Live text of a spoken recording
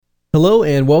Hello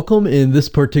and welcome. In this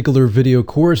particular video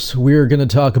course, we're going to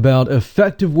talk about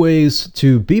effective ways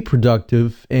to be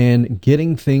productive and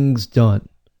getting things done.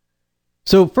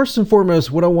 So first and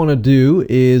foremost, what I want to do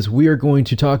is we are going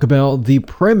to talk about the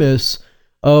premise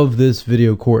of this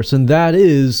video course, and that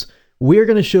is we're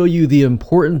going to show you the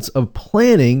importance of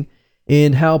planning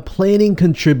and how planning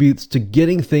contributes to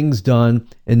getting things done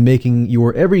and making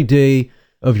your everyday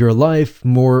of your life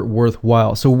more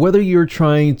worthwhile. So whether you're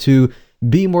trying to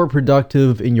be more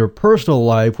productive in your personal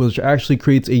life, which actually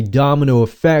creates a domino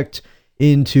effect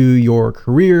into your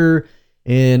career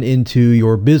and into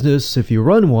your business if you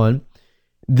run one,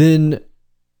 then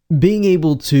being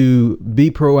able to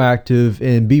be proactive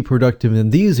and be productive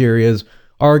in these areas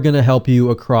are going to help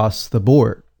you across the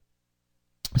board.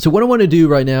 So what I want to do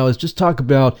right now is just talk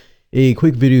about a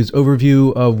quick video's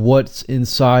overview of what's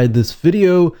inside this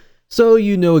video so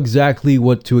you know exactly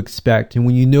what to expect. And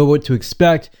when you know what to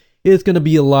expect, it's going to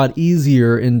be a lot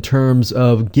easier in terms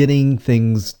of getting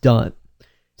things done.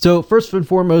 So first and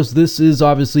foremost, this is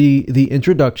obviously the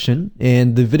introduction,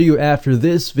 and the video after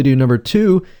this, video number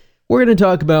 2, we're going to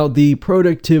talk about the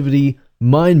productivity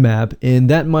mind map, and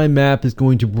that mind map is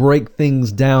going to break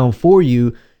things down for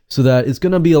you so that it's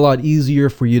going to be a lot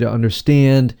easier for you to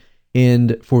understand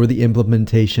and for the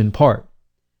implementation part.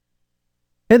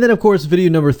 And then, of course, video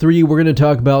number 3, we're going to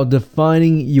talk about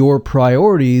defining your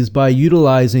priorities by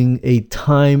utilizing a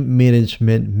time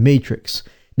management matrix.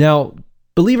 Now,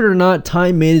 believe it or not,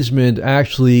 time management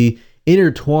actually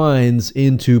intertwines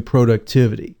into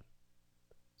productivity.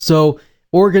 So,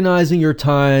 organizing your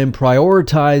time,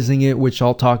 prioritizing it, which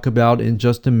I'll talk about in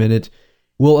just a minute,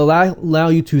 will allow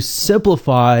you to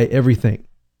simplify everything.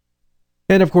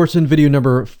 And of course, in video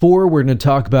number 4, we're going to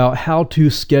talk about how to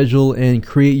schedule and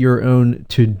create your own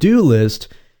to-do list,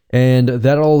 and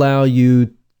that'll allow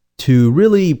you to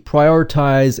really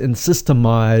prioritize and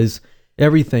systemize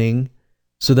everything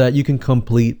so that you can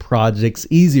complete projects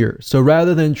easier. So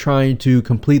rather than trying to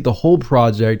complete the whole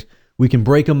project, we can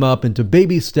break them up into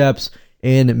baby steps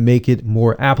and make it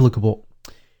more applicable.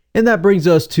 And that brings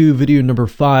us to video number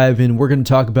 5, and we're going to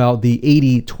talk about the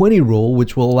 80-20 rule,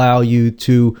 which will allow you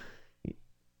to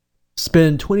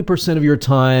spend 20% of your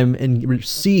time and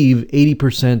receive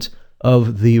 80%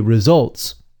 of the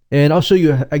results. And I'll show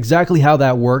you exactly how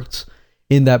that works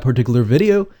in that particular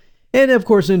video. And of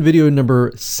course, in video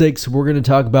number 6, we're going to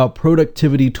talk about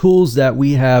productivity tools that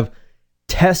we have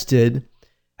tested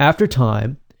after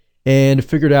time and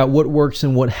figured out what works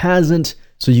and what hasn't.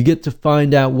 So you get to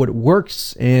find out what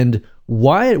works and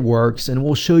why it works. And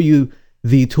we'll show you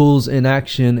the tools in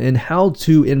action and how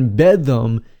to embed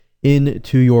them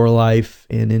into your life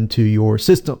and into your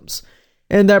systems.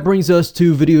 And that brings us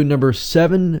to video number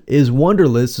 7 is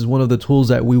Wunderlist is one of the tools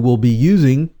that we will be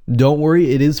using. Don't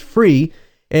worry, it is free,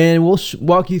 and we'll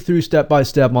walk you through step by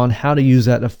step on how to use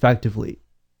that effectively.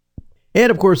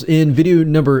 And of course, in video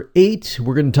number 8,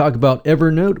 we're going to talk about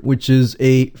Evernote, which is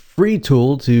a free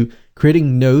tool to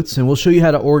creating notes, and we'll show you how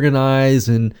to organize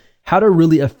and how to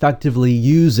really effectively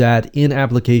use that in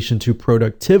application to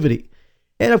productivity.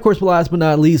 And of course, last but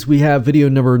not least, we have video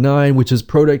number 9, which is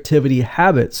productivity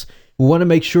habits. We want to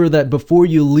make sure that before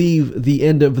you leave the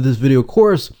end of this video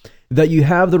course, that you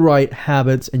have the right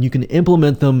habits and you can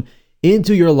implement them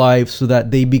into your life so that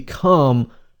they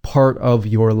become part of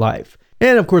your life.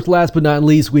 And of course, last but not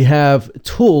least, we have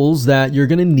tools that you're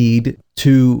going to need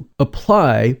to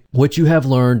apply what you have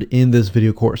learned in this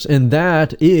video course. And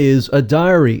that is a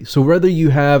diary. So whether you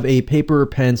have a paper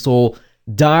pencil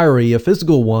diary, a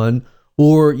physical one,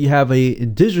 or you have a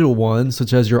digital one,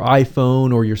 such as your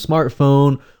iPhone or your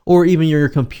smartphone, or even your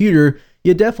computer,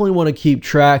 you definitely want to keep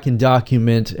track and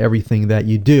document everything that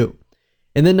you do.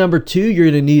 And then number 2,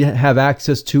 you're going to need to have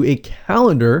access to a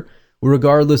calendar,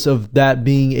 regardless of that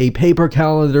being a paper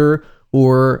calendar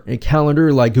or a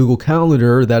calendar like Google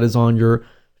Calendar that is on your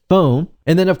phone.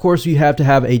 And then, of course, you have to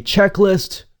have a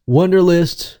checklist,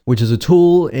 Wunderlist, which is a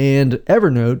tool, and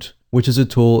Evernote, which is a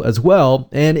tool as well.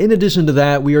 And in addition to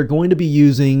that, we are going to be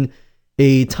using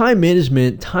a time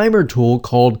management timer tool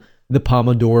called the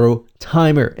Pomodoro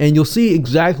Timer. And you'll see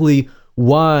exactly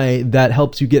why that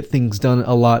helps you get things done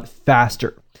a lot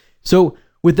faster. So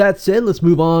with that said, let's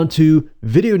move on to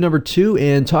video number 2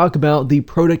 and talk about the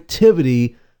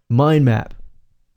productivity mind map.